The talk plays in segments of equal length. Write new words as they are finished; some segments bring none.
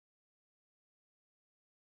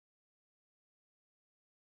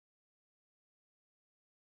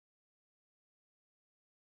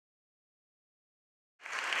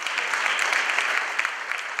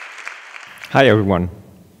Hi, everyone.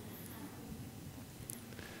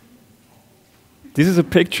 This is a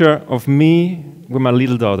picture of me with my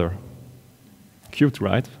little daughter. Cute,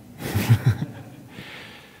 right?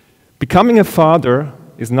 Becoming a father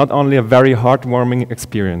is not only a very heartwarming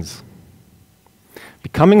experience.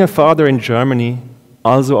 Becoming a father in Germany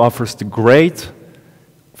also offers the great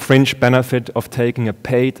fringe benefit of taking a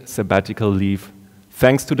paid sabbatical leave,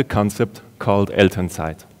 thanks to the concept called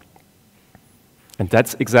Elternzeit. And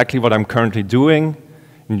that's exactly what I'm currently doing,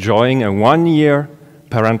 enjoying a 1-year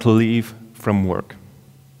parental leave from work.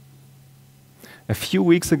 A few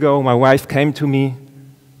weeks ago, my wife came to me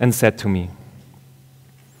and said to me,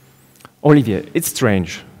 "Olivier, it's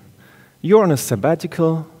strange. You're on a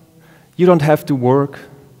sabbatical, you don't have to work,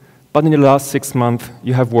 but in the last 6 months,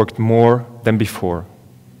 you have worked more than before."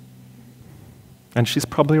 And she's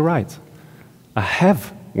probably right. I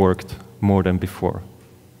have worked more than before.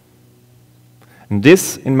 And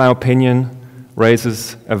this, in my opinion,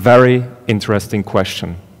 raises a very interesting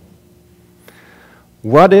question.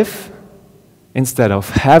 What if, instead of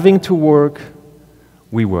having to work,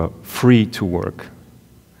 we were free to work?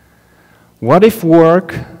 What if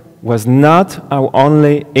work was not our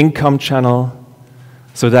only income channel,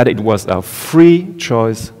 so that it was our free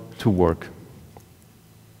choice to work?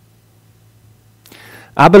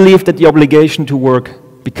 I believe that the obligation to work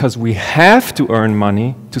because we have to earn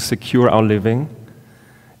money to secure our living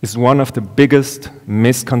is one of the biggest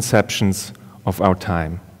misconceptions of our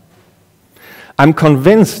time. I'm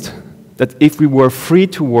convinced that if we were free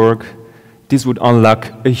to work, this would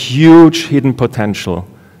unlock a huge hidden potential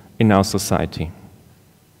in our society.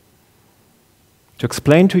 To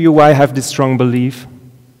explain to you why I have this strong belief,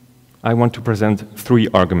 I want to present 3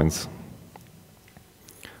 arguments.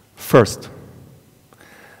 First,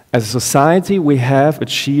 as a society, we have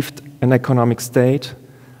achieved an economic state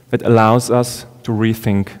that allows us to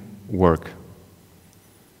rethink work.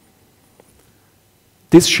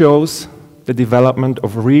 This shows the development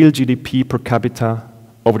of real GDP per capita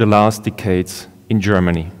over the last decades in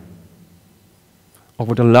Germany.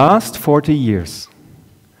 Over the last 40 years,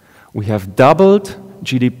 we have doubled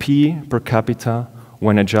GDP per capita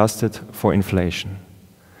when adjusted for inflation.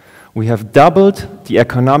 We have doubled the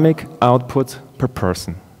economic output per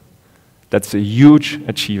person. That's a huge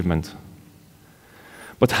achievement.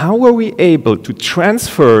 But how were we able to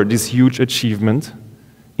transfer this huge achievement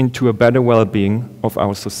into a better well-being of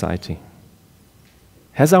our society?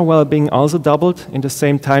 Has our well-being also doubled in the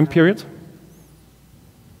same time period?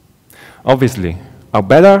 Obviously, our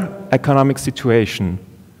better economic situation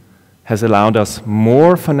has allowed us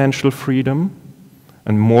more financial freedom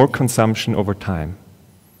and more consumption over time.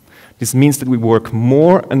 This means that we work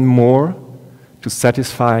more and more to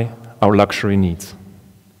satisfy our luxury needs.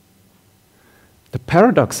 The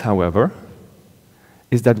paradox, however,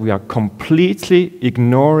 is that we are completely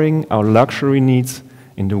ignoring our luxury needs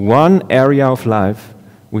in the one area of life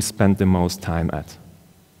we spend the most time at,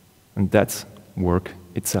 and that's work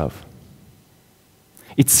itself.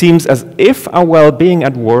 It seems as if our well-being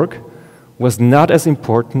at work was not as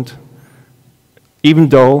important, even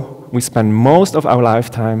though we spend most of our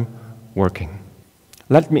lifetime working.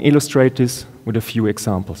 Let me illustrate this with a few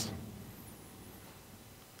examples.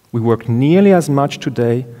 We work nearly as much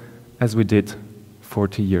today as we did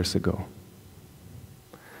 40 years ago.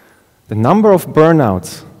 The number of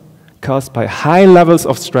burnouts caused by high levels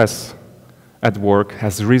of stress at work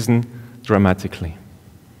has risen dramatically.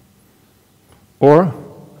 Or,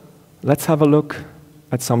 let's have a look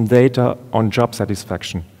at some data on job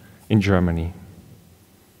satisfaction in Germany.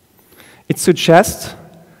 It suggests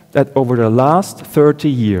that over the last 30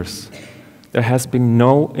 years, there has been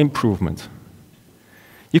no improvement.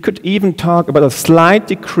 You could even talk about a slight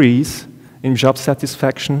decrease in job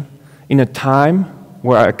satisfaction in a time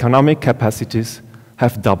where our economic capacities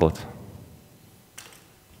have doubled.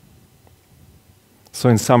 So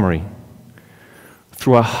in summary,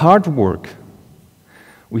 through our hard work,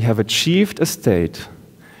 we have achieved a state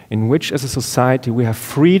in which, as a society, we have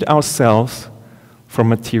freed ourselves from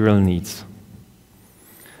material needs.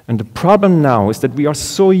 And the problem now is that we are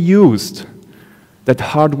so used that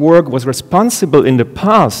hard work was responsible in the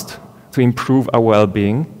past to improve our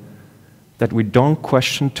well-being, that we don't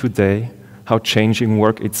question today how changing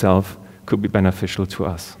work itself could be beneficial to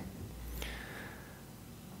us.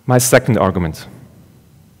 My second argument.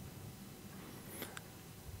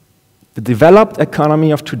 The developed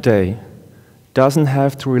economy of today doesn't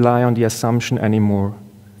have to rely on the assumption anymore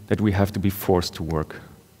that we have to be forced to work,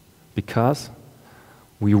 because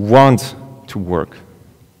we want to work.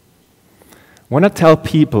 When I tell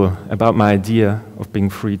people about my idea of being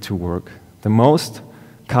free to work, the most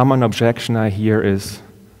common objection I hear is,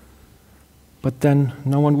 but then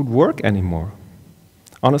no one would work anymore.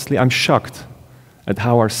 Honestly, I'm shocked at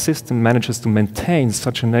how our system manages to maintain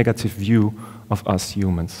such a negative view of us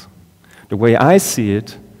humans. The way I see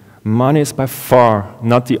it, money is by far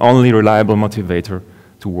not the only reliable motivator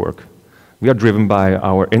to work. We are driven by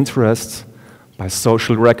our interests, by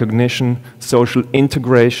social recognition, social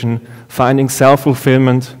integration, finding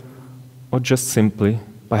self-fulfillment, or just simply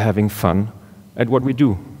by having fun at what we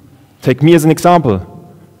do. Take me as an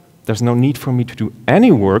example. There's no need for me to do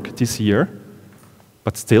any work this year,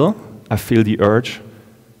 but still, I feel the urge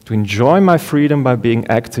to enjoy my freedom by being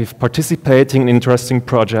active, participating in interesting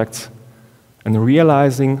projects, and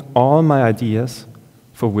realizing all my ideas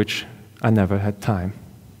for which I never had time.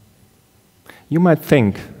 You might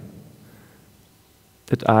think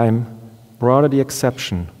that I'm rather the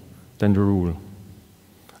exception than the rule,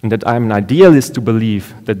 and that I'm an idealist to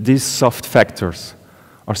believe that these soft factors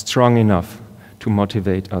are strong enough to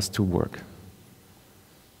motivate us to work.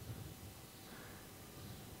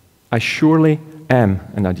 I surely am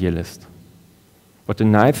an idealist, but the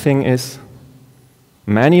nice thing is,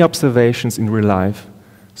 many observations in real life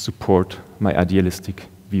support my idealistic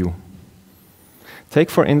view. Take,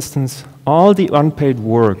 for instance, all the unpaid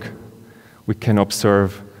work we can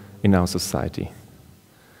observe in our society.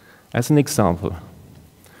 As an example,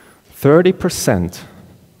 30%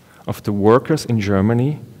 of the workers in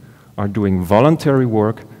Germany are doing voluntary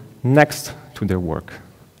work next to their work.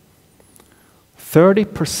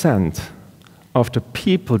 30% of the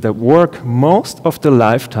people that work most of their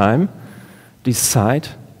lifetime decide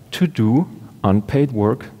to do unpaid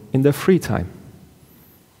work in their free time.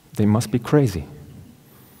 They must be crazy.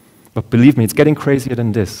 But believe me, it's getting crazier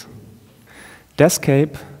than this.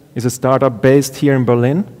 Descape is a startup based here in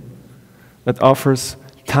Berlin that offers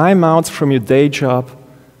timeouts from your day job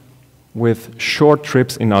with short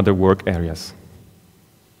trips in other work areas.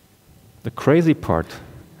 The crazy part,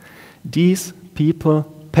 these people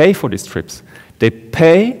pay for these trips. They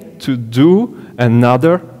pay to do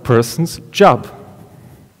another person's job.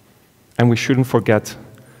 And we shouldn't forget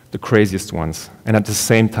the craziest ones, and at the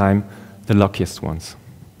same time, the luckiest ones.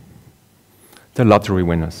 The lottery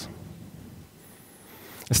winners.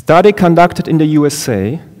 A study conducted in the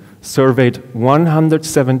USA surveyed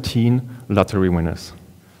 117 lottery winners,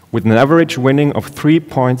 with an average winning of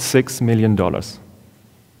 $3.6 million.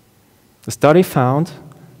 The study found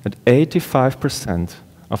that 85%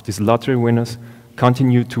 of these lottery winners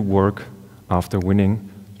continued to work after winning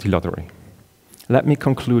the lottery. Let me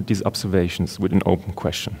conclude these observations with an open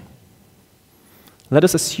question. Let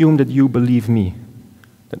us assume that you believe me,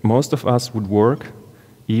 that most of us would work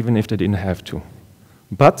even if they didn't have to,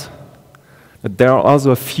 but that there are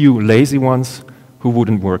also a few lazy ones who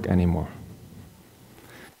wouldn't work anymore.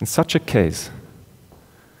 In such a case,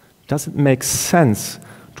 does it make sense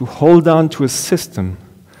to hold on to a system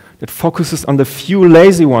that focuses on the few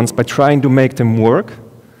lazy ones by trying to make them work,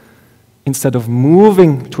 instead of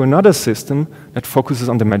moving to another system that focuses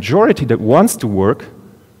on the majority that wants to work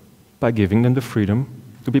by giving them the freedom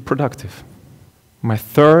to be productive? My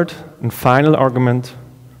third and final argument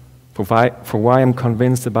for why I'm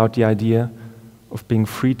convinced about the idea of being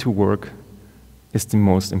free to work is the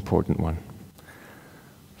most important one.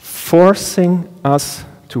 Forcing us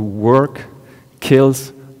to work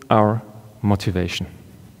kills our motivation.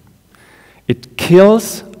 It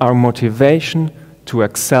kills our motivation to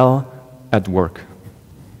excel at work.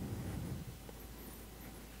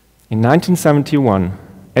 In 1971,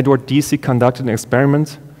 Edward Deci conducted an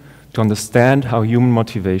experiment to understand how human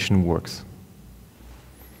motivation works.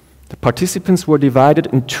 The participants were divided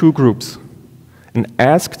in two groups and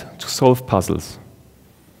asked to solve puzzles.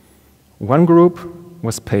 One group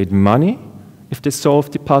was paid money if they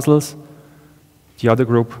solved the puzzles, the other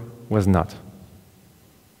group was not.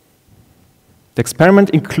 The experiment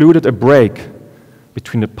included a break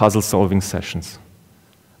between the puzzle-solving sessions.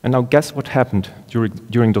 And now guess what happened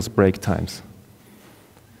during those break times?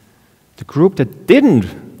 The group that didn't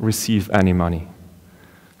receive any money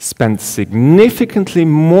spent significantly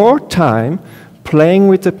more time playing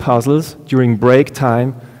with the puzzles during break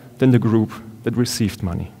time than the group that received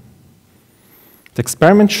money. The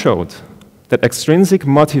experiment showed that extrinsic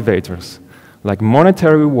motivators like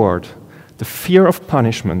monetary reward, the fear of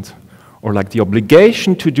punishment, or like the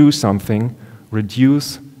obligation to do something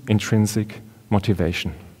reduce intrinsic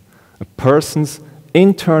motivation. A person's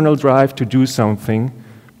internal drive to do something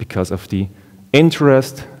because of the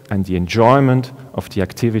interest and the enjoyment of the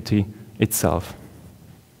activity itself.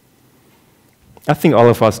 I think all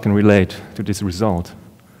of us can relate to this result.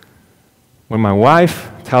 When my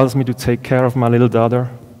wife tells me to take care of my little daughter,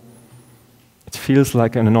 it feels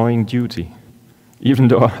like an annoying duty, even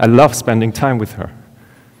though I love spending time with her.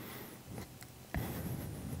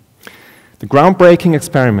 The groundbreaking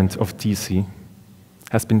experiment of TC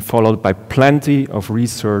has been followed by plenty of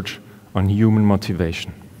research on human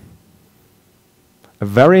motivation. A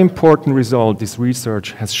very important result this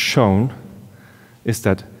research has shown is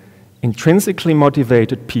that intrinsically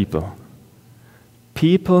motivated people,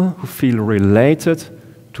 people who feel related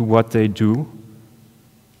to what they do,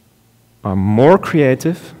 are more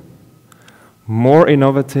creative, more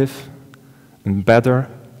innovative, and better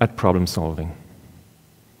at problem solving.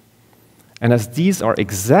 And as these are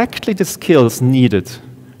exactly the skills needed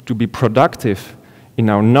to be productive in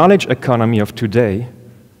our knowledge economy of today,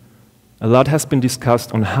 a lot has been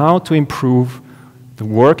discussed on how to improve the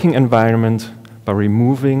working environment by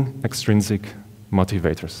removing extrinsic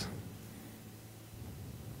motivators.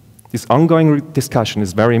 This ongoing discussion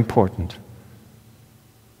is very important.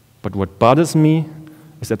 But what bothers me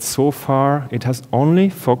is that so far it has only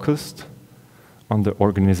focused on the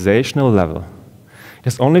organizational level. It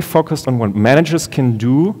has only focused on what managers can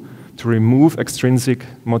do to remove extrinsic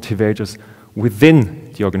motivators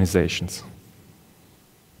within the organizations.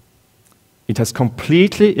 It has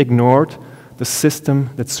completely ignored the system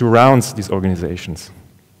that surrounds these organizations.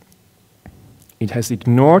 It has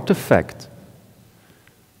ignored the fact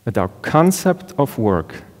that our concept of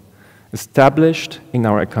work, established in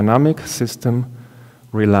our economic system,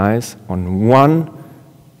 relies on one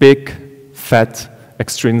big, fat,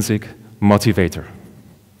 extrinsic motivator.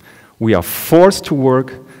 We are forced to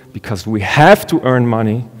work because we have to earn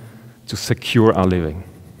money to secure our living.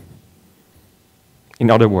 In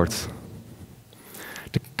other words,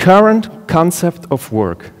 the current concept of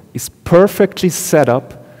work is perfectly set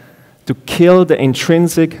up to kill the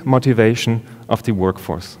intrinsic motivation of the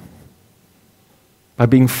workforce. By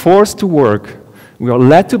being forced to work, we are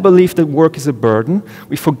led to believe that work is a burden,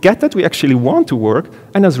 we forget that we actually want to work,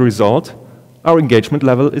 and as a result, our engagement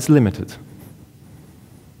level is limited.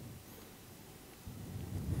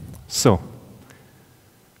 So,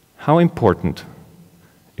 how important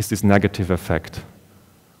is this negative effect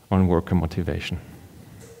on worker motivation?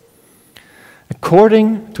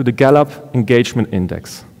 According to the Gallup Engagement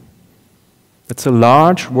Index, it's a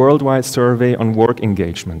large worldwide survey on work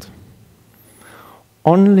engagement.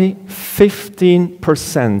 Only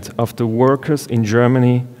 15% of the workers in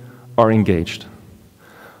Germany are engaged.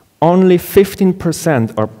 Only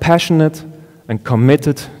 15% are passionate and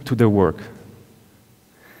committed to their work.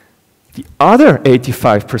 The other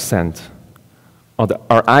 85%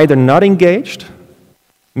 are either not engaged,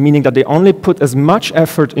 meaning that they only put as much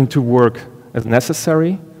effort into work as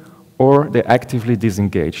necessary, or they're actively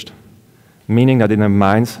disengaged, meaning that in their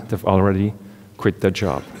minds they've already quit their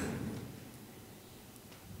job.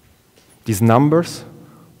 These numbers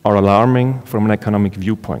are alarming from an economic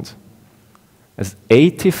viewpoint, as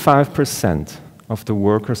 85% of the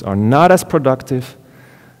workers are not as productive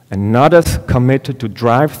and not as committed to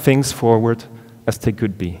drive things forward as they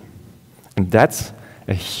could be. And that's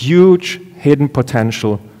a huge hidden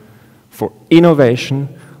potential for innovation,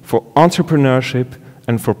 for entrepreneurship,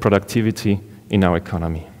 and for productivity in our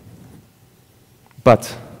economy.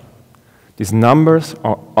 But these numbers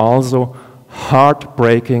are also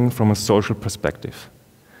heartbreaking from a social perspective,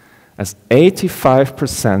 as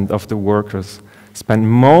 85% of the workers spend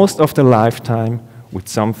most of their lifetime with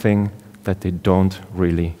something that they don't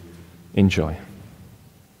really enjoy.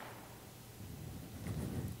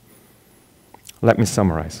 Let me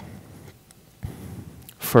summarize.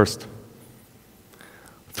 First,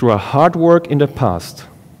 through our hard work in the past,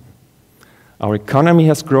 our economy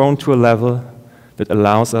has grown to a level that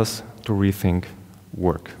allows us to rethink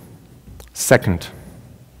work. Second,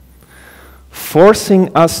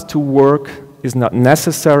 forcing us to work is not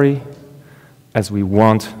necessary as we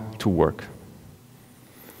want to work.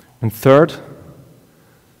 And third,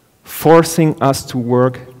 forcing us to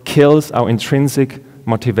work kills our intrinsic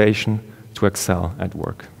motivation to excel at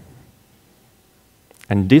work.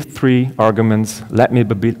 And these three arguments let me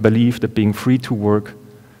believe that being free to work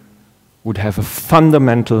would have a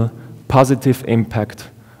fundamental positive impact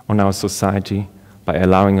on our society by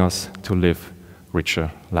allowing us to live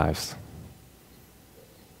richer lives.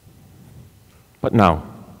 But now,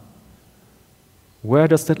 where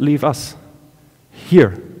does that leave us?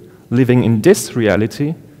 Here, living in this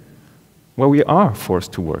reality where we are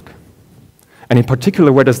forced to work. And in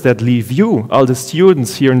particular, where does that leave you, all the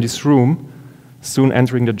students here in this room, soon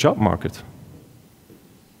entering the job market?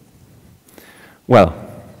 Well,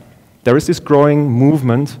 there is this growing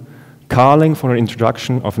movement calling for an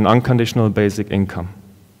introduction of an unconditional basic income.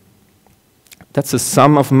 That's a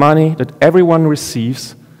sum of money that everyone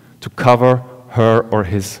receives to cover her or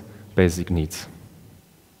his basic needs.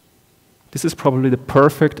 This is probably the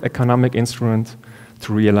perfect economic instrument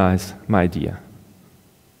to realize my idea.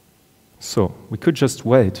 So, we could just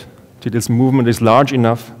wait till this movement is large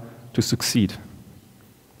enough to succeed.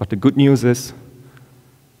 But the good news is,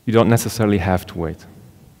 you don't necessarily have to wait.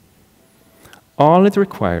 All it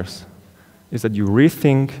requires is that you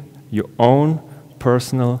rethink your own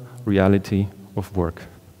personal reality of work.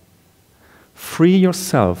 Free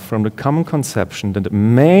yourself from the common conception that the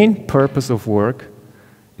main purpose of work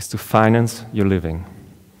is to finance your living.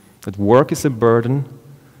 That work is a burden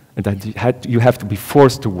and that you have to be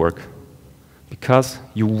forced to work because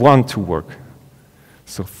you want to work.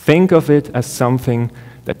 So think of it as something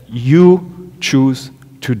that you choose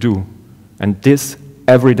to do, and this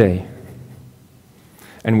every day.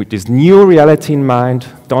 And with this new reality in mind,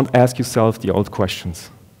 don't ask yourself the old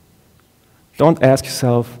questions. Don't ask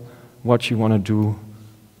yourself what you want to do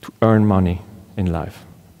to earn money in life.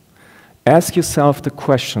 Ask yourself the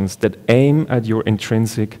questions that aim at your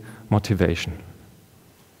intrinsic motivation.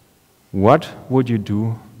 What would you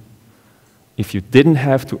do if you didn't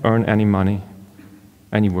have to earn any money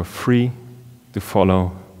and you were free to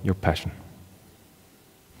follow your passion?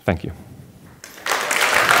 Thank you.